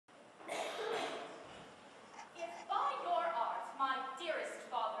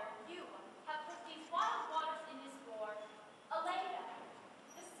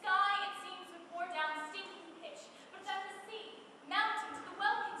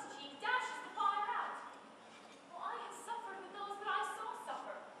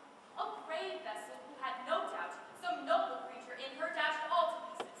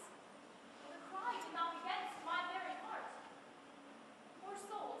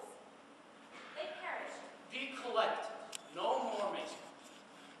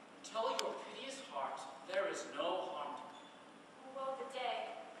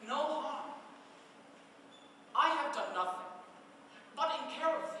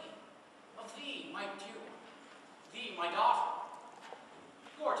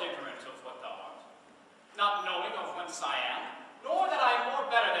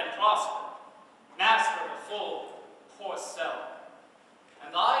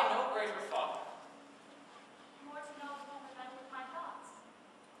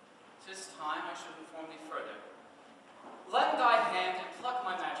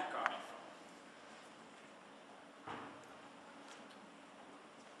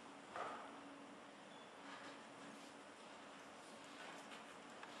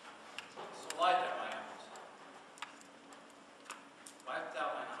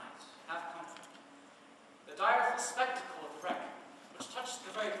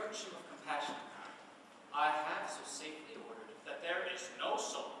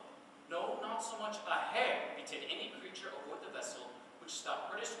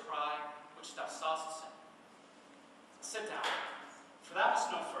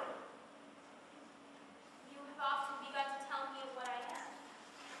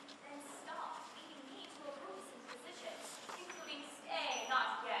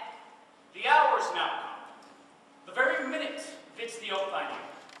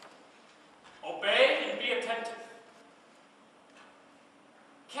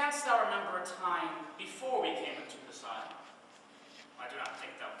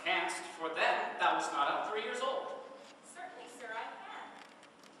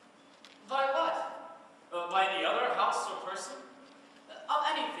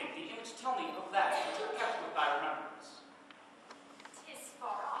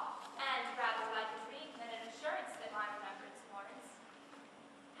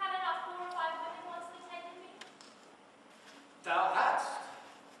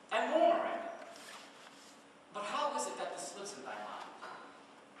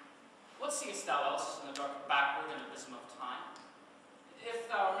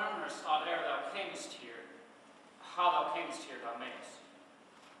pleased here thou mayest.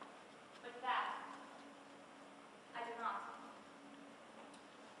 But that, I do not.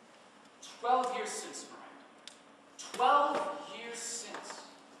 12 years since, Miranda, 12 years since,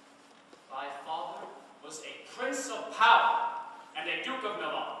 thy father was a prince of power and a duke of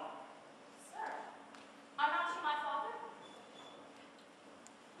Milan. Sir, are not you my father?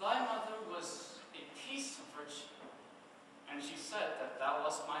 Thy mother was a piece of virtue, and she said that thou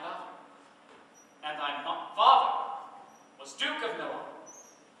wast my daughter. And thy father was Duke of Milan,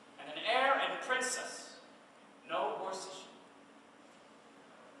 and an heir and princess, no worse issue.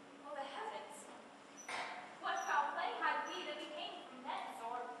 Oh, the heavens! What foul play had we that we came from thence,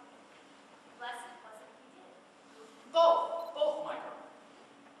 or blessed was it we did? Both, my girl.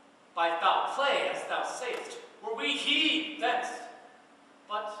 By foul play, as thou sayest, were we he thence,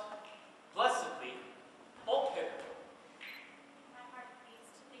 but blessedly, both hither. My heart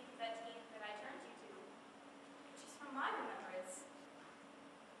beats to think of that deed that I turned you to, which is from my remembrance.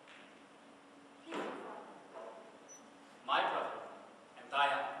 Please, father. My brother and thy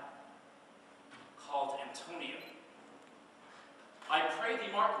own, called Antonio. I pray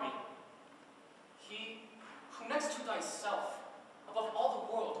thee mark me, he who next to thyself, above all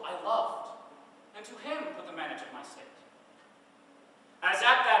the world I loved, and to him put the manage of my state. As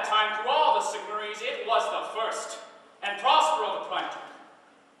at that time through all the signories it was the first, and Prospero the prime duke.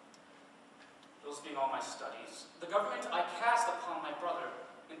 Those being all my studies, the government I cast upon my brother,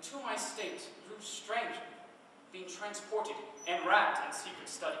 and to my state grew stranger, being transported and wrapped in secret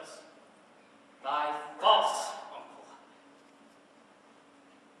studies. Thy false uncle.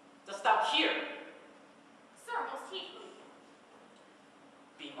 Dost thou hear? Sir, most heedfully.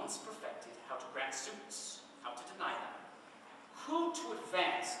 Being once perfected how to grant suits, how to deny them, who to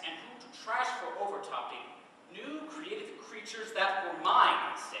advance and who to trash for overtopping, new created the creatures that were mine,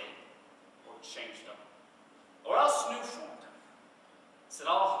 I say, or changed them, or else new formed them, set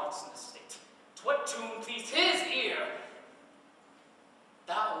all hearts in the state, to what tune pleased his ear.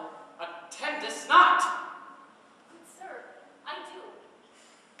 Thou attendest not. Good sir, I do.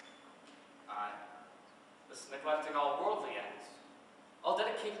 I, thus neglecting all worldly ends, all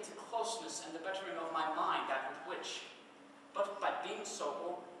dedicated to closeness and the bettering of my mind, that with which, but by being so,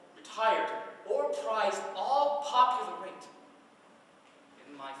 or retired, or prized all popular rate,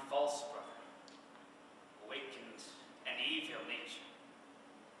 in my false brother, awakened an evil nature.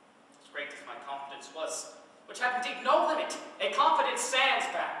 As great as my confidence was, which had indeed no limit, a confidence sans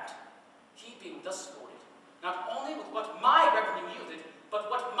bound, he being thus loaded, not only with what my revenue yielded, but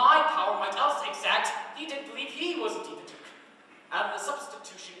what my power might else exact, he did believe he was indeed the duke, out of the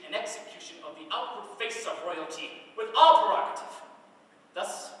substitution and execution of the outward face of royalty, with all prerogative.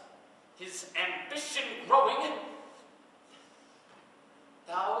 Thus, his ambition growing,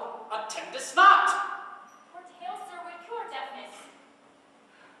 thou attendest not. Your tale, sir, would cure deafness.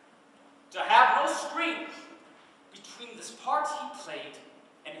 To have no screen between this part he played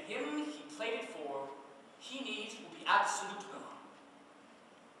and him he played it for, he needs will be absolute will.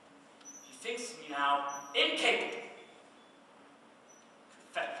 He thinks me now incapable.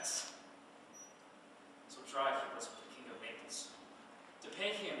 Confederates. So try he was with the King of Naples, to pay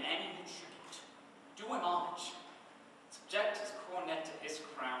him annual tribute, do him homage, subject his coronet to his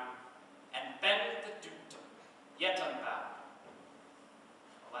crown, and bend the dukedom, yet unbowed.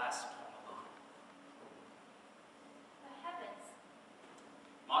 Alas, poor Milan. The heavens.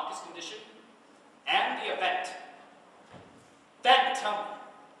 Mark his condition, and the event. Then tell me,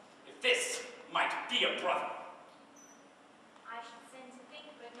 if this might be a brother. I should sin to think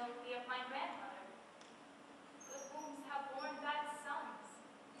but no be of my grandmother. Good wombs have borne bad sons.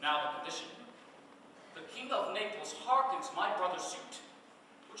 Now the condition. The King of Naples hearkens my brother's suit,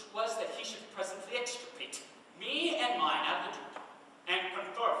 which was that he should presently extirpate me and mine out of the duke, and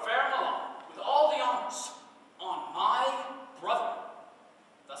confer fair Milan with all the honors on my brother.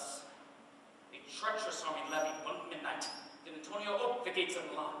 Thus, a treacherous army levied one midnight, did Antonio ope the gates of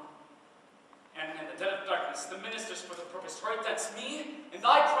Milan. And in the dead of darkness, the ministers for the purpose hurried thence me and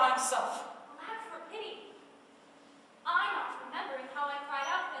thy crying self. Alas, for pity. I, not remembering how I cried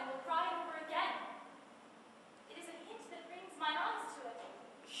out then, will cry over again. It is a hint that brings mine eyes to it.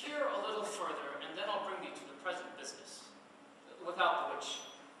 Hear a little further, and then I'll bring thee to the present business, without which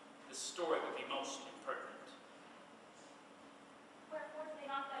this story would be most impertinent. Wherefore say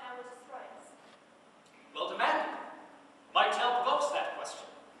not that I will destroy us. Well demanded. My tale provokes that question.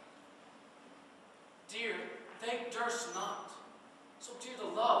 Dear, they durst not, so dear the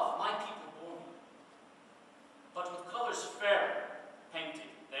love my people bore me. But with colors fair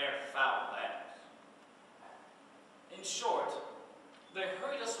painted their foul lands. In short, they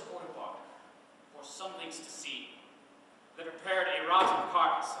hurried us aboard a bark, for some links to sea, they prepared a rotten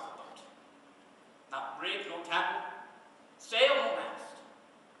carcass of a boat. Not rig nor tackle, sail nor mast.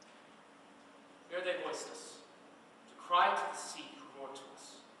 Here they voiced us, to cry to the sea who roared to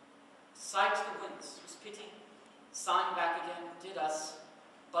us, to sigh to the winds whose pity, sighing back again, did us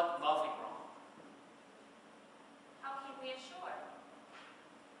but loving wrong. How came we ashore?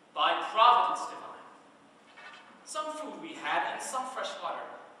 By providence divine. Some food we had and some fresh water,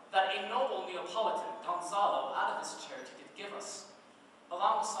 that a noble Neapolitan, Gonzalo, out of his charity did give us,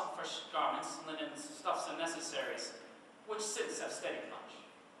 along with some fresh garments, linens, stuffs, and necessaries, which since have steady punch.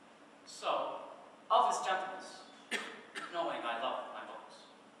 So, of his gentleness, knowing I love my books,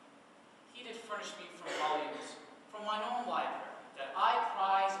 he did furnish me from volumes from mine own library that I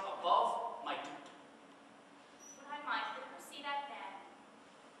prize above my duty. Would I might but see that man.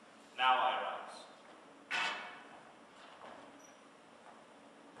 Now I rise.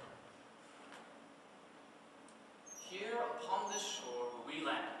 Here upon this shore will we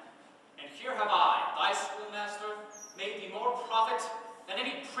land, and here have I, thy schoolmaster, made thee more profit than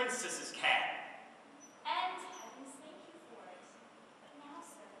any princesses can. And heavens thank you for it. But now,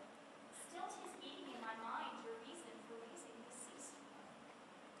 sir, still 'tis eating in my mind your reason for raising this sea-storm.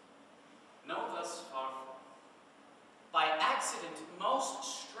 Know thus far from, by accident most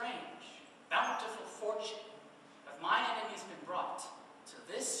strange, bountiful fortune, have mine enemies been brought to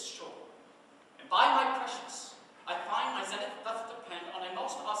this shore, and by my precious, I find my zenith doth depend on a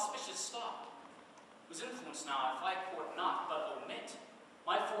most auspicious star, whose influence now, if I court not, but omit,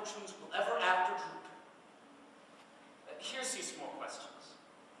 my fortunes will ever after droop. Here cease more questions.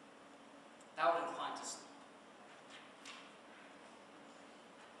 Thou art inclined to sleep.